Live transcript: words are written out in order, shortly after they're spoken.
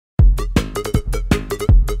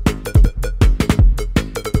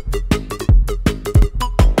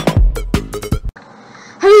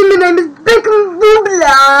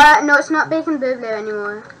not Bacon Burbler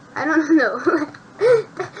anymore. I don't know. I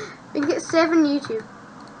think it's 7 YouTube.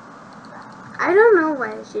 I don't know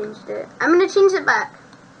why I changed it. I'm gonna change it back.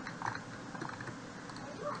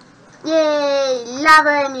 Yay!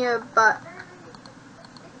 Lava in your butt.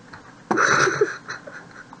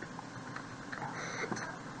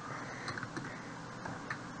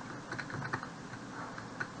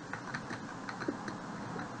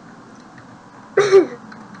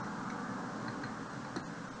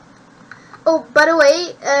 Oh, by the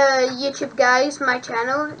way, YouTube guys, my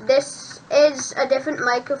channel, this is a different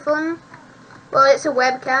microphone. Well, it's a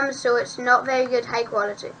webcam, so it's not very good high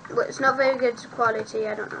quality. Well, it's not very good quality,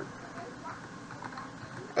 I don't know.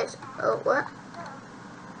 It's, oh, what?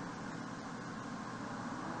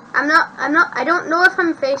 I don't know if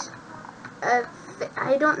I'm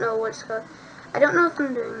I don't know what it's called. I don't know if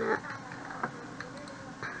I'm doing that.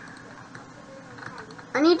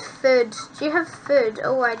 I need food. Do you have food?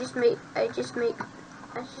 Oh, I should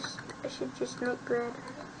just make bread.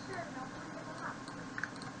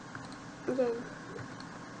 Okay.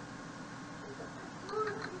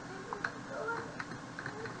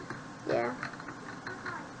 Yeah.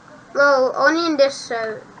 Well, only in this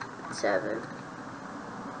server.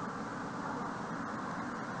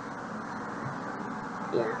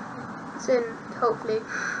 Yeah. Soon, hopefully.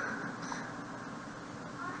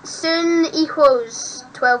 Soon equals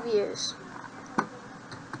 12 years.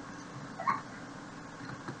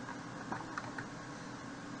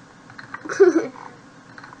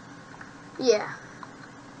 Yeah.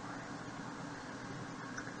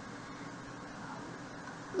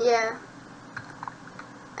 Yeah.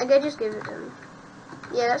 I could just give it to him.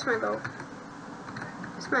 Yeah, that's my goal.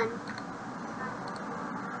 It's mine.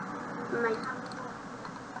 Mine.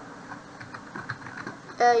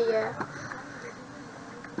 Yeah.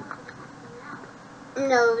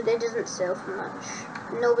 No, it doesn't sell for much.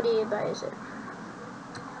 Nobody buys it.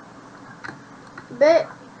 But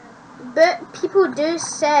people do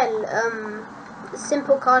sell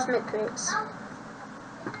simple cosmic crates.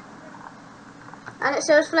 And it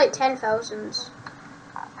sells for like 10,000.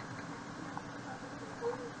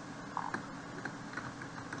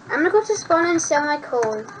 I'm gonna go to spawn and sell my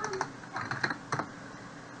coal.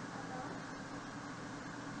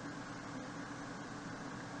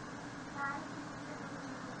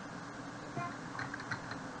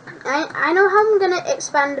 I know how I'm gonna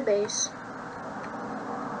expand the base.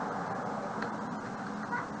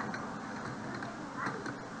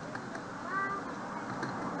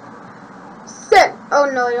 So, oh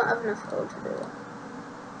no, I don't have enough coal to do it.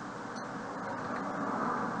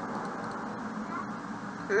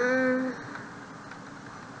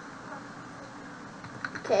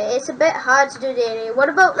 Okay, it's a bit hard to do daily. What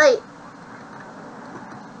about like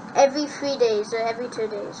every 3 days or every 2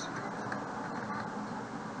 days?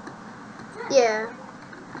 Yeah,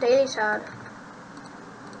 daily's hard.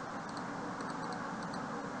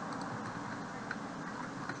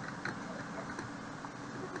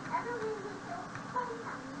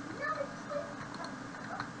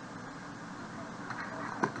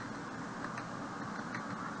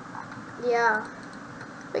 Yeah.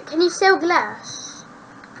 But can you sell glass?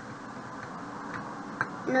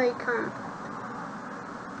 No, you can't.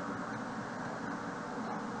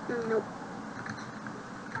 Nope.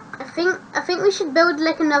 I think we should build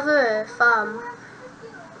like another farm.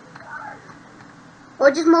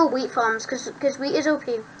 Or just more wheat farms, cause wheat is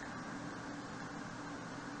OP.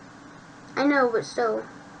 I know, but still.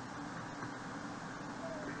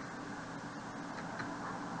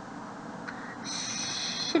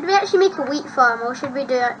 Should we actually make a wheat farm, or should we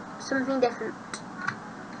do something different?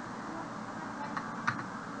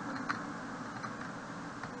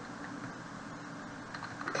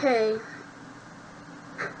 Okay.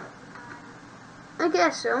 I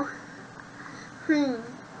guess so. Wait,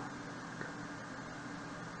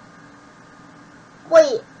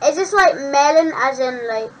 is this like melon as in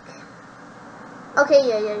like... Okay,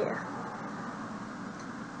 yeah.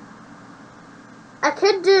 I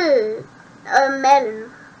could do a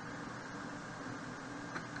melon.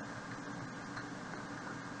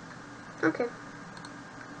 Okay.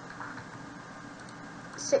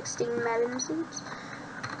 16 melon seeds.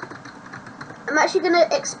 I'm actually going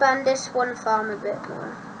to expand this one farm a bit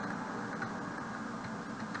more.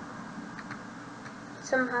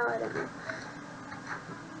 Somehow, I don't know.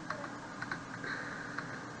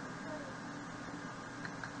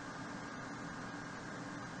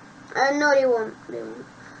 No, they won't.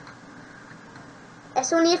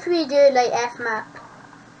 It's only if we do like F map,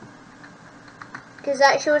 because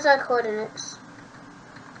that shows our coordinates.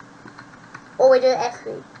 Or we do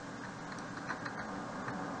F3.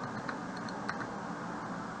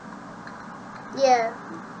 Yeah.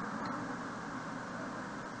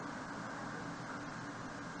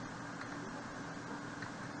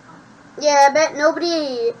 Yeah, I bet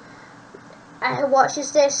nobody who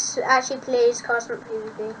watches this actually plays Cosmic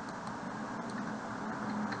PvP.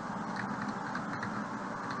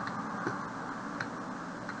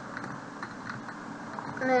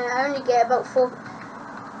 I only get about four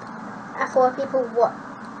people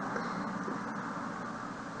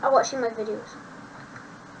are watching my videos.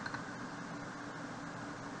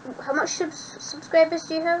 How much subscribers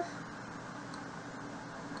do you have?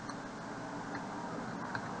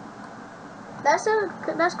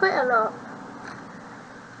 That's quite a lot.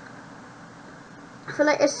 For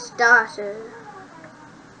like a starter.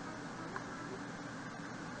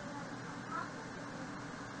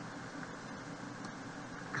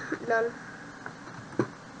 Lol.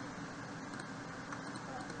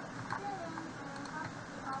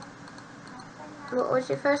 What was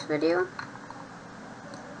your first video?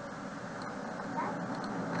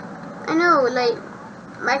 I know, like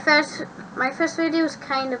my first video was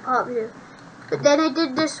kind of popular, but then I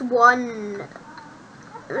did this one.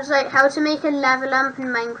 It was like how to make a lava lamp in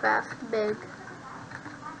Minecraft big,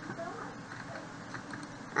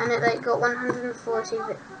 and it like got 140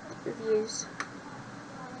 views.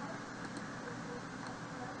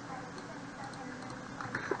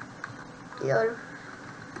 Yo.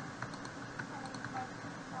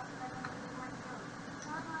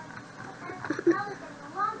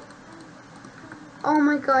 Oh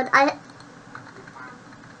my god, I've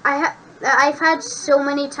had so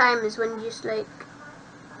many times when just like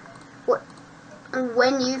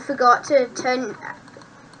when you forgot to turn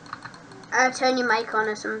your mic on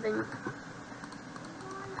or something,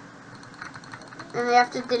 and they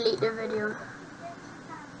have to delete the video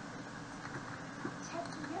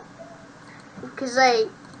because like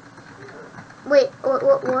wait, what?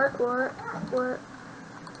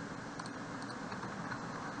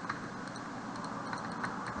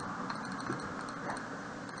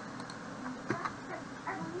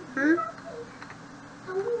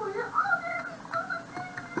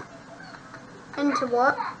 Into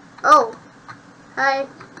what? Oh, hi.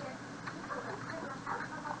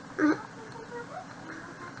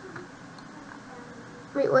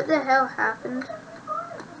 Wait, what the hell happened?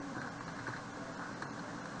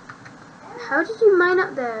 How did you mine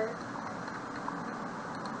up there?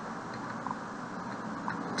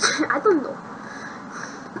 I don't know.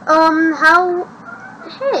 How?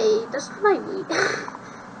 Hey, that's my weed.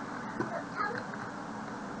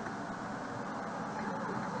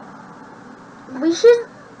 We should.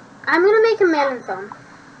 I'm gonna make a melon farm.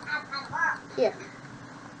 Here.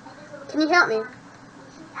 Can you help me?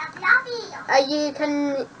 You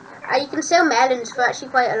can sell melons for actually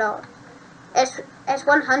quite a lot. It's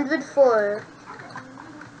 100 for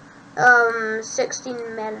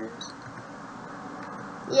 16 melons.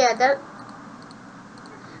 Yeah, that.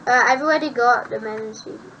 I've already got the melon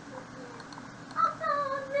seed.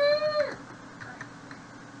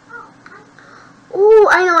 Oh,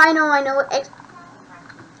 I know.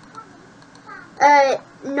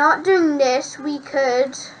 Not doing this, we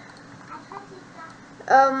could,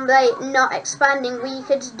 like, not expanding, we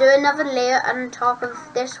could do another layer on top of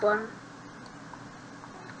this one.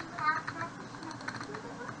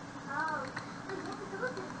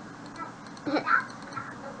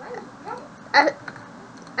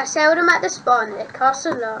 I sell them at the spawn, it costs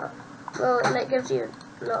a lot. Well, it like, gives you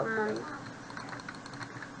a lot of money.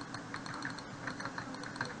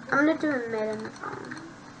 I'm gonna do a melon farm.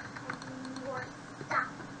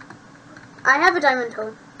 I have a diamond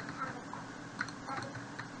hole.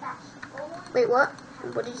 Wait, what?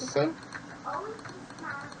 What did you say?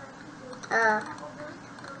 Yeah,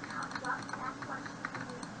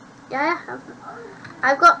 I have.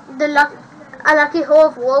 I've got a lucky hole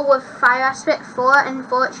of wool with fire aspect 4 and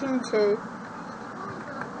fortune 2.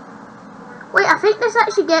 Wait, I think this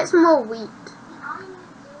actually gets more wheat.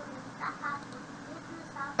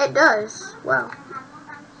 It does. Wow.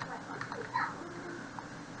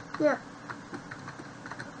 Yeah.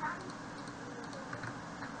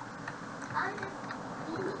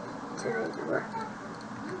 Today's work.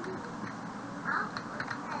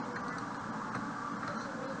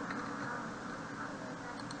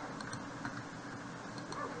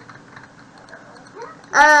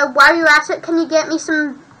 While you're at it, can you get me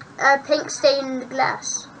some pink stained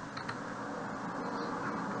glass?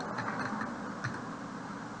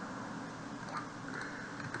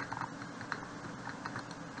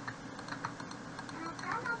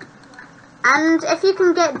 And if you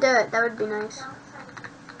can get dirt, that would be nice.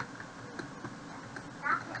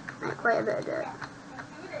 Like quite a bit of dirt.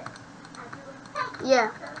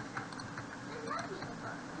 Yeah.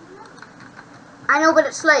 I know, but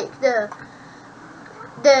it's like the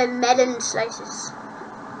melon slices.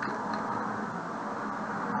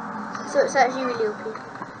 So it's actually really OP.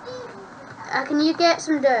 Can you get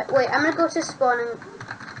some dirt? Wait, I'm gonna go to spawn and...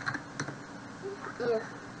 Yeah.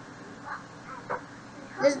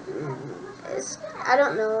 I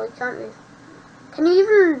don't know, I can't really... Can you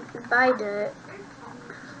even buy dirt?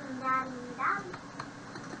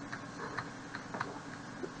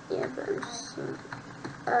 Yeah, but I'm just seeing...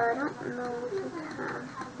 I don't know if you can.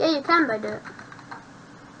 Yeah, you can buy dirt.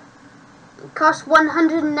 It costs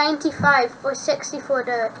 195 for 64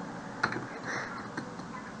 dirt.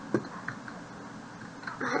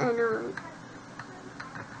 I know.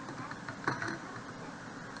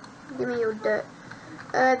 Give me your dirt.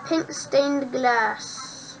 Pink stained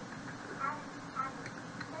glass.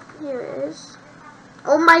 Here it is.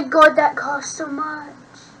 Oh my god, that costs so much.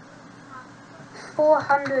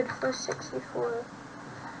 400 for 64.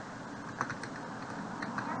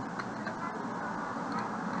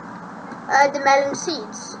 The melon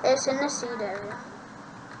seeds. It's in the seed area.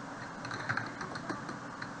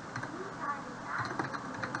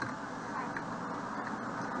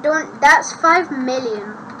 That's 5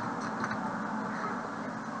 million.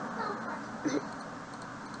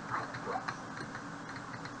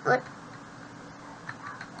 What?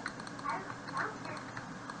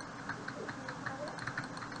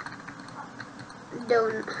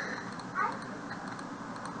 Don't.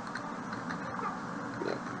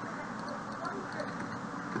 Yeah.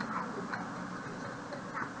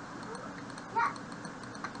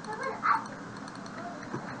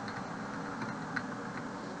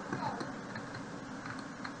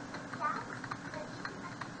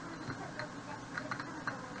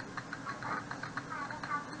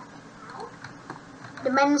 The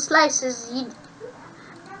melon slices,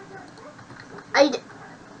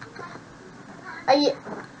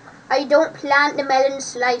 I don't plant the melon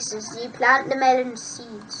slices, you plant the melon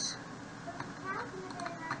seeds.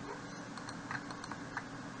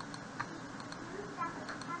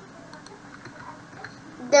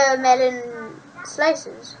 The melon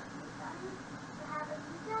slices.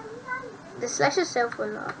 The slices sell for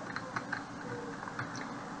a lot.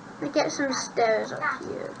 Let me get some stairs up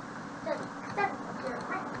here.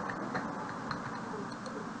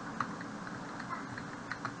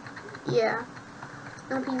 Yeah.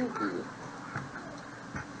 No PvP.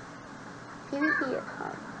 PvP at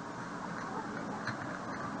home.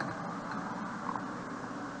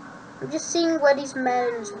 I'm just seeing where these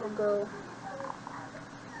melons will go.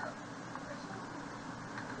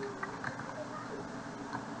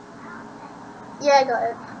 Yeah, I got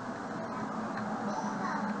it.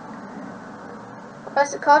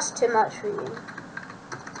 Plus it costs too much for you.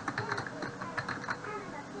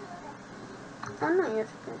 Oh no, you have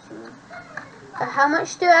to continue. How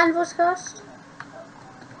much do anvils cost?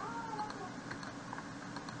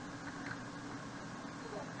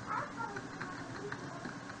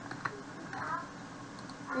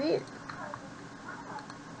 Really?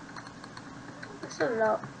 That's a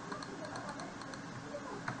lot.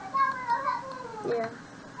 Yeah.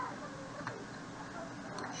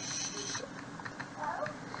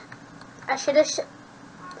 I should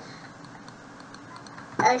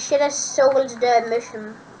have sold the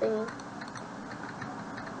mission thingy.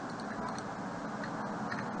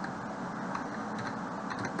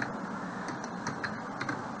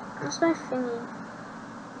 What's my thingy?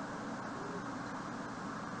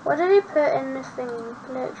 What did he put in the thingy?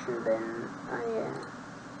 Collection bin. Oh yeah.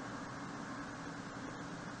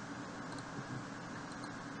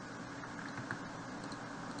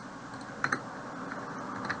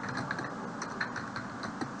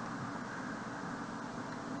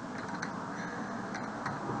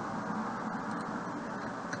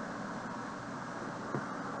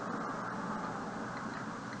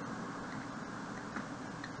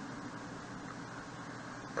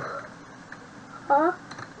 Huh?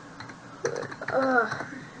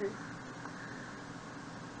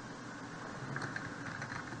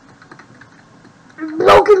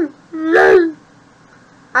 Broken. No.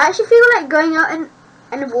 I actually feel like going out in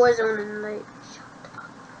a Warzone and like.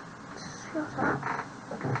 Shut up.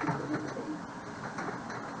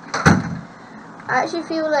 I actually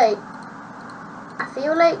feel like. I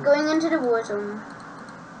feel like going into the Warzone.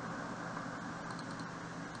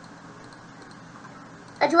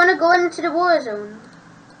 Do you want to go into the Warzone?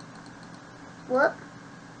 What?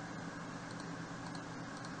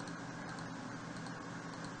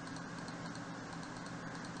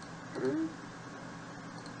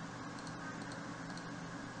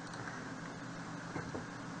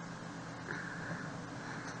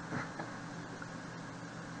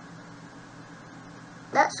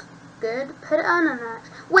 That's good. Put it on an axe.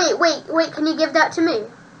 Wait, can you give that to me?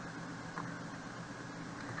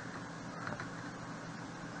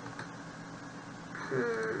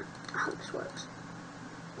 I hope this works.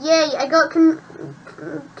 Yay, I got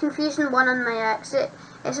confusion 1 on my axe.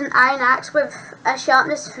 It's an iron axe with a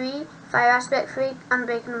sharpness 3, fire aspect 3, and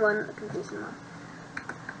breaking 1, confusion 1.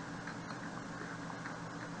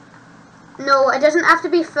 No, it doesn't have to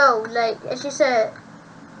be full, like, it's just a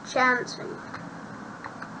chance thing.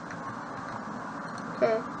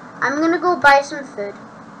 Okay, I'm gonna go buy some food.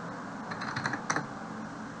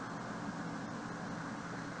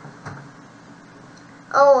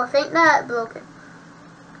 Oh, I think that broke it.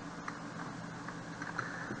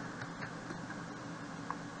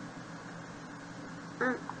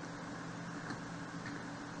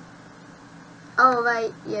 Oh,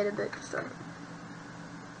 right, yeah, the book destroyed.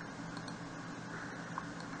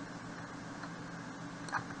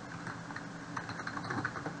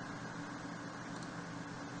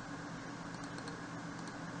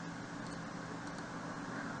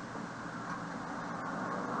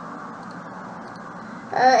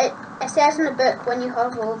 It says in the book when you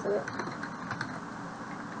hover over it.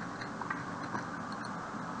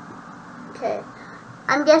 Okay,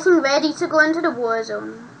 I'm getting ready to go into the war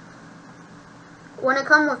zone. Wanna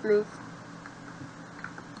come with me?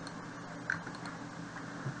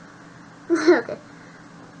 Okay.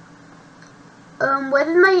 Where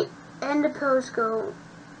did my ender pearls go?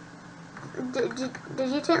 Did you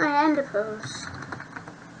take my ender pearls?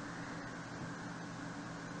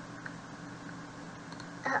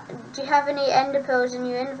 Do you have any ender pearls in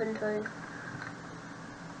your inventory?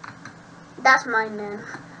 That's mine then.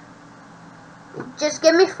 Just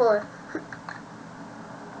give me 4.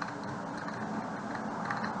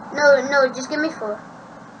 No, just give me 4.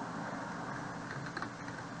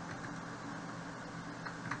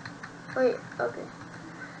 Wait, okay.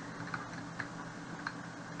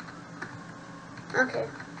 Okay.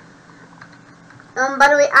 By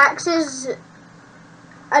the way, axes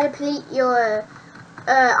deplete your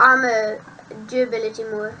armor durability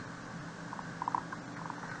more.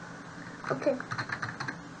 Okay.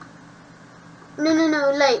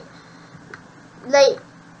 No, like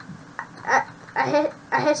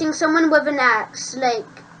hitting someone with an axe, like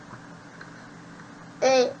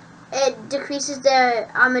it decreases their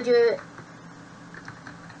armor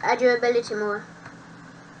durability more.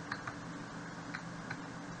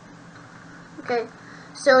 Okay,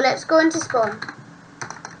 so let's go into spawn.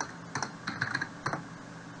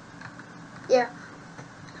 Yeah.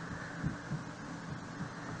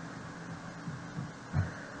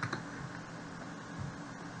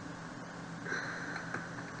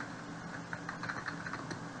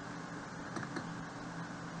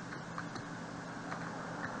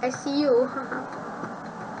 I see you.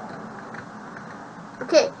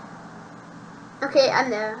 Okay, I'm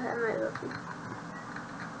there. I'm right looking.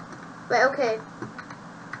 Wait, okay.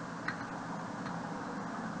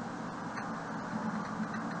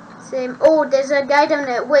 Same. Oh, there's a guy down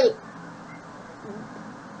there. Wait.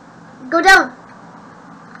 Go down.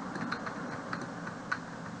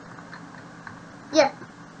 Yeah.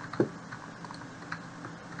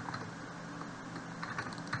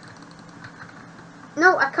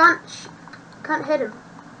 No, I can't hit him.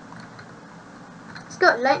 He's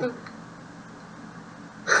got lightning.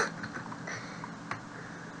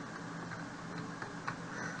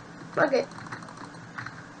 Okay.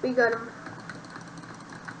 We got him.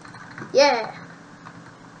 Yeah.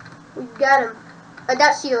 We got him.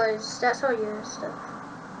 That's yours. That's all yours stuff.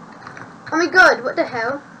 Oh my god, what the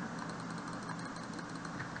hell?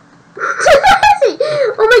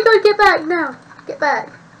 Oh my god, get back now. Get back.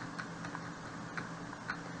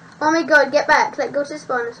 Oh my god, get back. Like, go to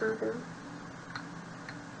spawn or something.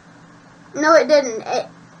 No, it didn't.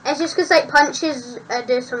 It's just because, like, punches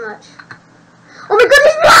do so much. Oh my god,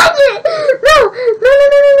 he's behind you! No,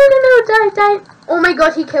 die. Oh my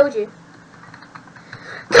god, he killed you.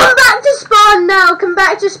 Come back to spawn now! Come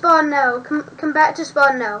back to spawn now! Come back to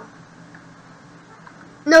spawn now.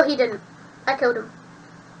 No, he didn't. I killed him.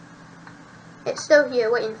 It's still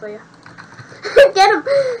here, waiting for you. Get him!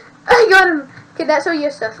 I got him! Okay, that's all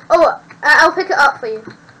your stuff. Oh, I'll pick it up for you.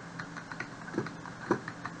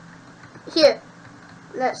 Here.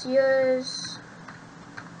 That's yours.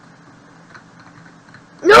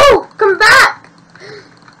 No! Come back!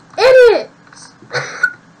 Idiots!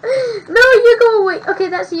 No, you go away. Okay,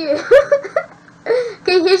 that's you.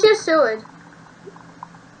 Okay, here's your sword.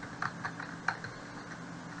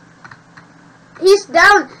 He's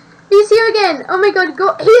down. He's here again. Oh my god,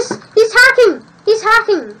 go. He's hacking. He's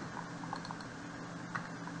hacking.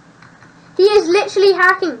 He is literally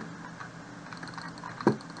hacking.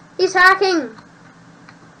 He's hacking!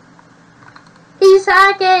 He's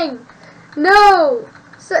hacking! No!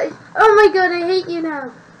 So, oh my god, I hate you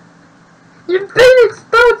now. You've been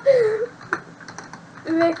exposed!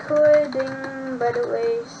 Recording, by the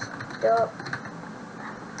way, stop.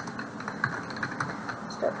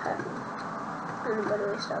 Stop hacking. And by the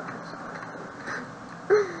way, stop.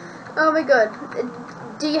 Oh my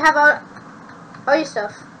god. Do you have all your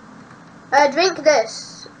stuff? Drink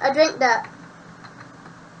this. I drink that.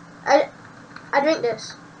 I drink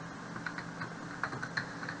this.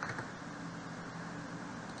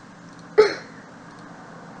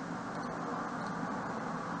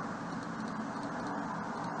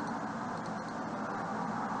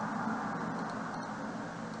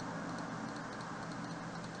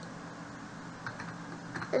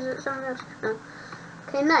 Is it someone else? No.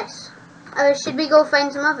 Okay, nice. Should we go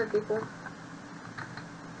find some other people?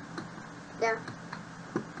 Yeah.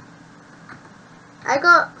 I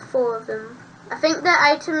got 4 of them. I think the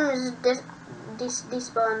item is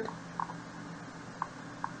despawned.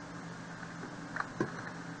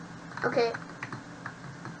 Okay.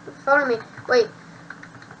 Follow me. Wait.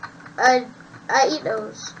 I eat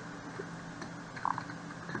those.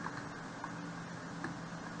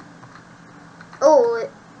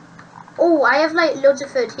 Oh, I have like loads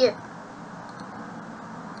of food here.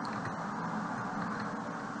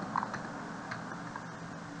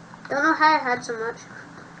 Don't know how I had so much.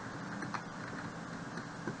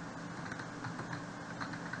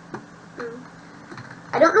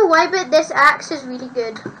 I don't know why, but this axe is really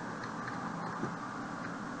good.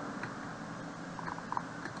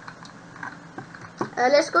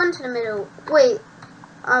 Let's go into the middle. Wait.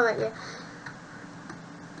 Alright, yeah.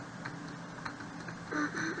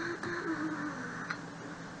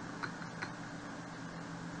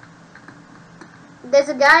 There's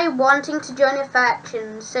a guy wanting to join a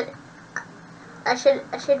faction, so I should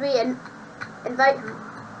invite him.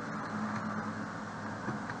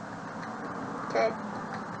 Okay.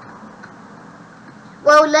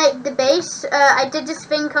 Well, like the base, I did this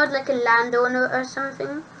thing called like a landowner or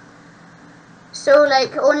something. So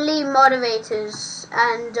like only moderators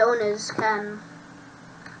and owners can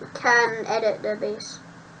edit the base.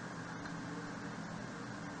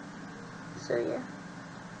 So yeah.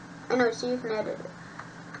 I know, so you can edit it.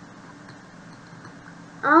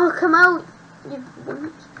 Oh, come out! You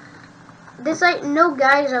won't. There's like no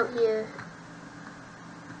guys out here.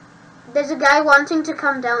 There's a guy wanting to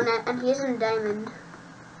come down it, and he's in diamond.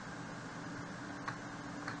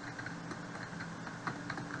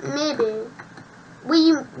 Maybe.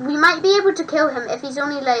 We might be able to kill him if he's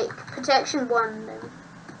only like protection 1 then.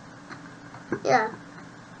 Yeah.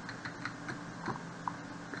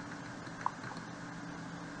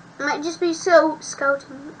 Might just be so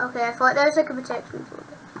scouting. Okay, I thought there was like a protection for it.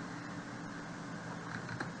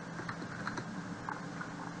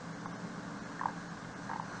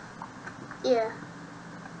 Yeah.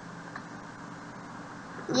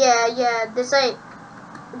 Yeah, there's like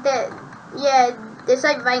there's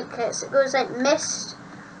like rank kits. It goes like mist,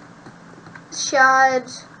 shard,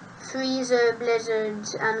 freezer, blizzard,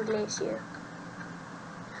 and glacier.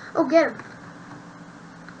 Oh, get him.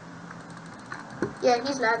 Yeah,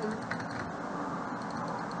 he's lagging.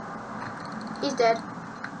 He's dead.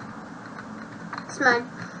 It's mine.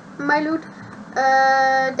 My loot.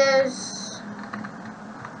 There's...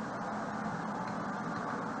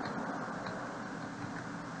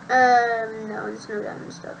 no, there's no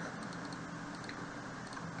diamond stuff.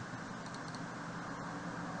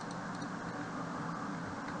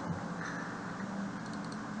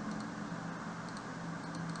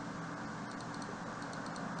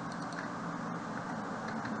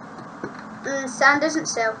 Sand doesn't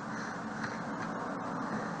sell.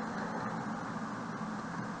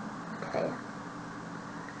 Okay.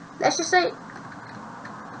 Let's just like...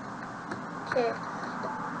 Okay.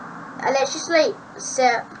 Let's just like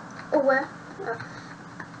set... Oh, where? Oh.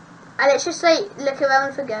 Let's just like look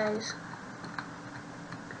around for guys.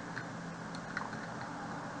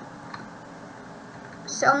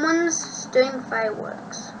 Someone's doing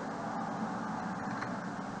fireworks.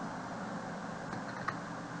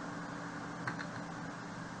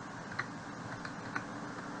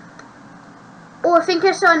 Oh, I think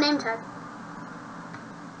I saw a name tag.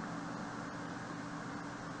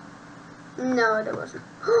 No, there wasn't.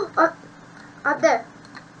 Up there.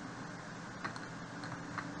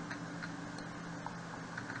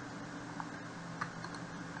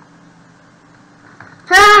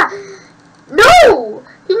 Ha! No!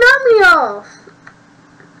 He knocked me off.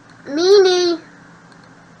 Meanie.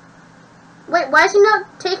 Wait, why is he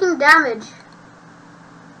not taking damage?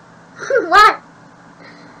 What?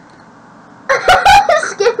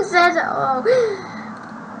 Skip. It says it all.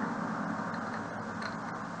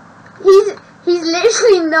 He's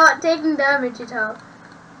literally not taking damage at all.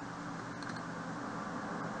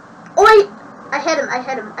 Oh wait! I hit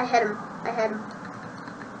him.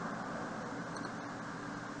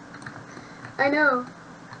 I know.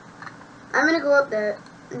 I'm gonna go up there.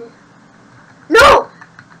 No!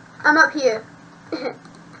 I'm up here.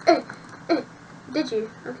 Did you?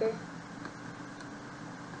 Okay.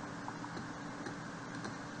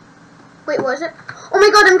 Wait, was it? Oh my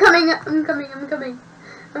god, I'm coming.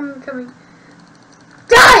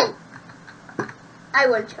 Die! I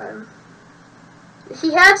one charm.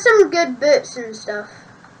 He had some good boots and stuff.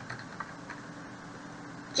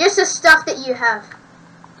 Just the stuff that you have.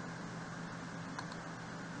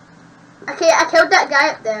 Okay, I killed that guy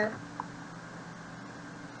up there.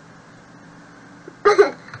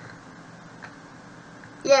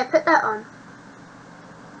 Yeah, put that on.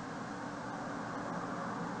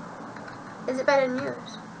 Is it better than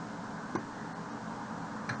yours?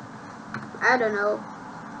 I don't know.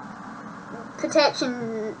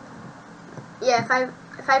 Protection. Yeah, 5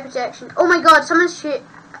 protection. Oh my god, someone's shooting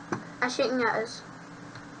at us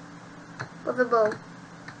with a bow.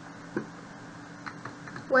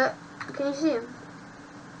 Where? Can you see him?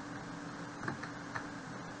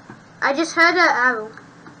 I just heard an arrow.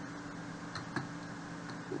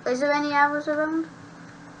 Is there any arrows around?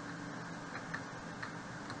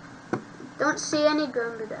 Don't see any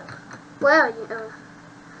ground death. Where are you?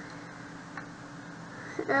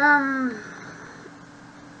 Oh.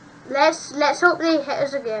 Let's hope they hit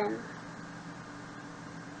us again.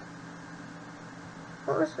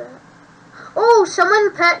 What was that? Oh,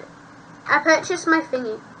 I purchased my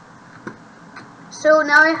thingy. So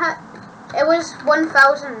now it was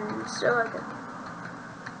 1,000. So I got.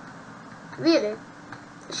 Really?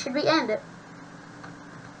 Should we end it?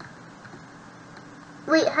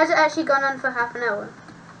 Wait, has it actually gone on for half an hour?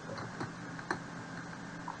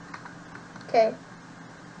 Okay.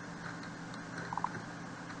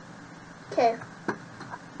 Okay.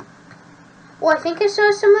 Oh, I think I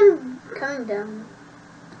saw someone coming down.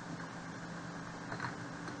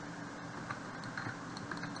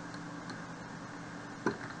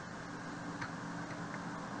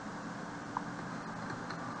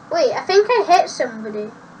 Wait, I think I hit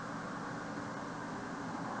somebody.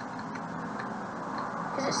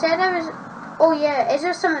 Because it said I was... Oh yeah, is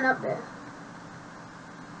there someone up there?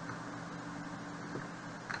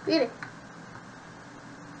 Really?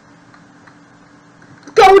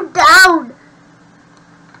 Go down!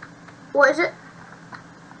 What is it?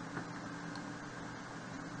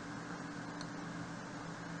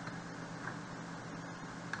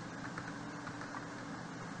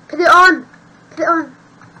 Put it on! Put it on!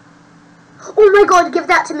 Oh my god, give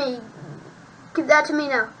that to me! Give that to me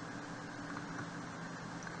now.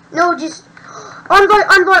 No, just... On!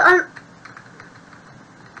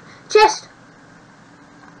 Chest!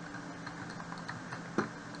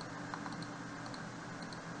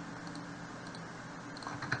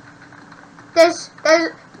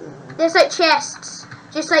 There's like chests.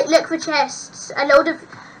 Just like look for chests. A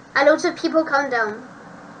loads of people come down.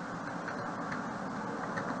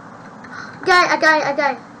 A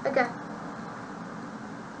guy.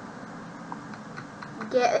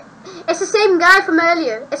 Get it. It's the same guy from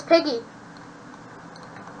earlier. It's Piggy.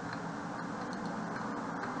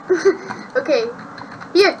 Okay.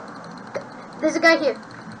 Here. There's a guy here.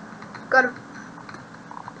 Got him.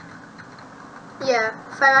 Yeah,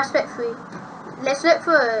 5 aspect 3. Let's look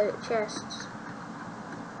for chests.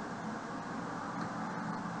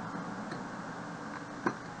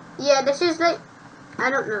 Yeah, this is like, I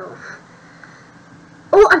don't know.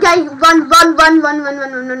 Oh, a guy! Run!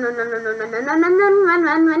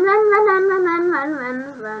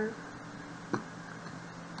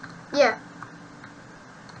 Yeah.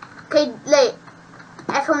 Okay, late.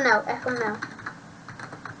 F him now.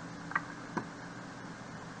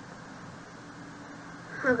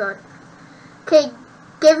 Oh god. Okay,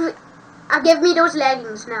 give me those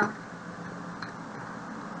leggings now.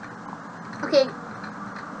 Okay.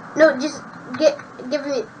 No, just give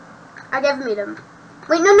me them.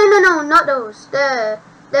 Wait, no, not those. The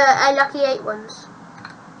Lucky 8 ones.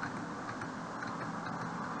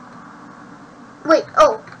 Wait,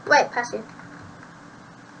 pass it.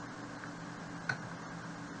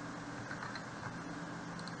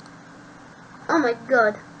 Oh my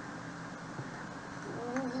god.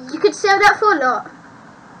 You could sell that for a lot.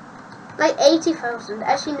 Like 80,000.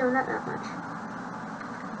 Actually, no, not that much.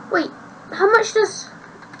 Wait, how much does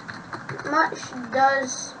Lucky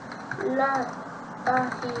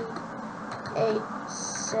 8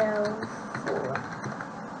 sell for?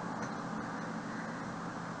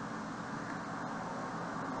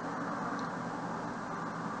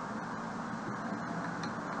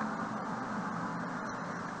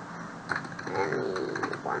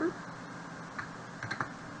 21.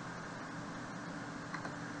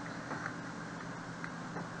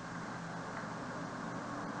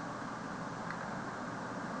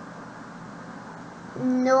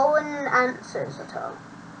 No one answers at all.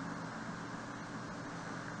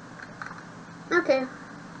 Okay.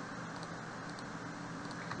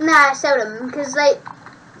 Nah, seldom, because like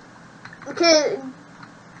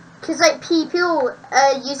people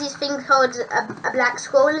use these things called a black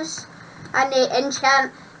scrolls, and they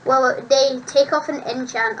enchant. Well, they take off an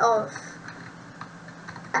enchant of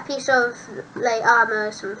a piece of like armor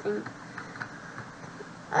or something,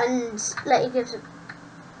 and like it gives.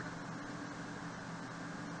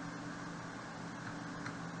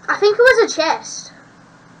 I think it was a chest.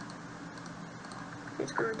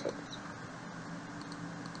 Who's gonna take this?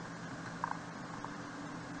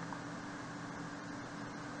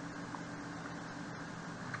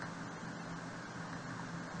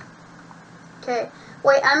 Okay,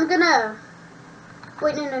 wait, I'm gonna...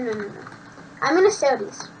 Wait, no. I'm gonna sell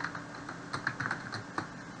these.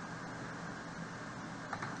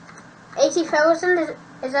 80,000,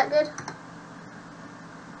 is that good?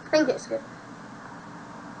 I think it's good.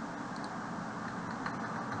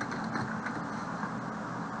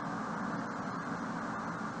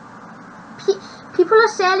 People are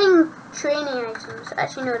selling training items.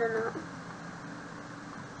 Actually, no, they're not.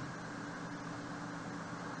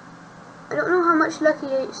 I don't know how much Lucky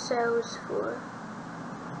 8 sells for.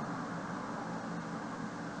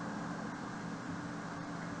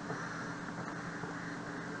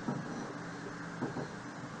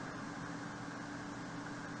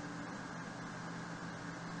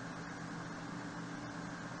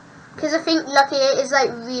 Because I think Lucky 8 is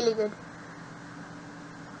like really good.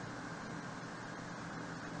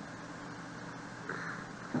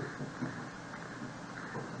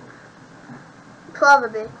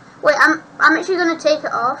 Probably. Wait, I'm actually gonna take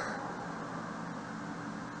it off.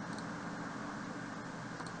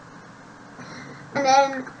 And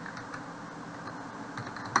then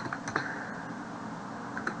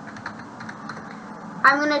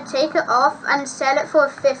I'm gonna take it off and sell it for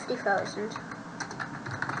 50,000.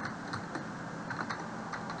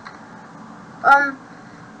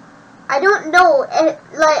 I don't know.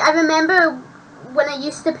 Like I remember when I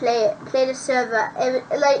used to play the server.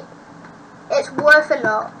 Like it's worth a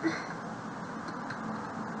lot.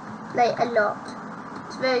 Like a lot.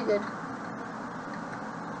 It's very good.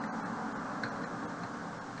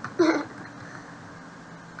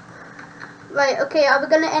 Right. Okay. Are we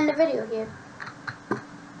gonna end the video here?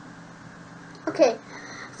 Okay.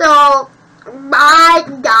 So bye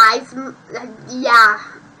guys. Yeah.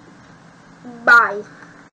 Bye.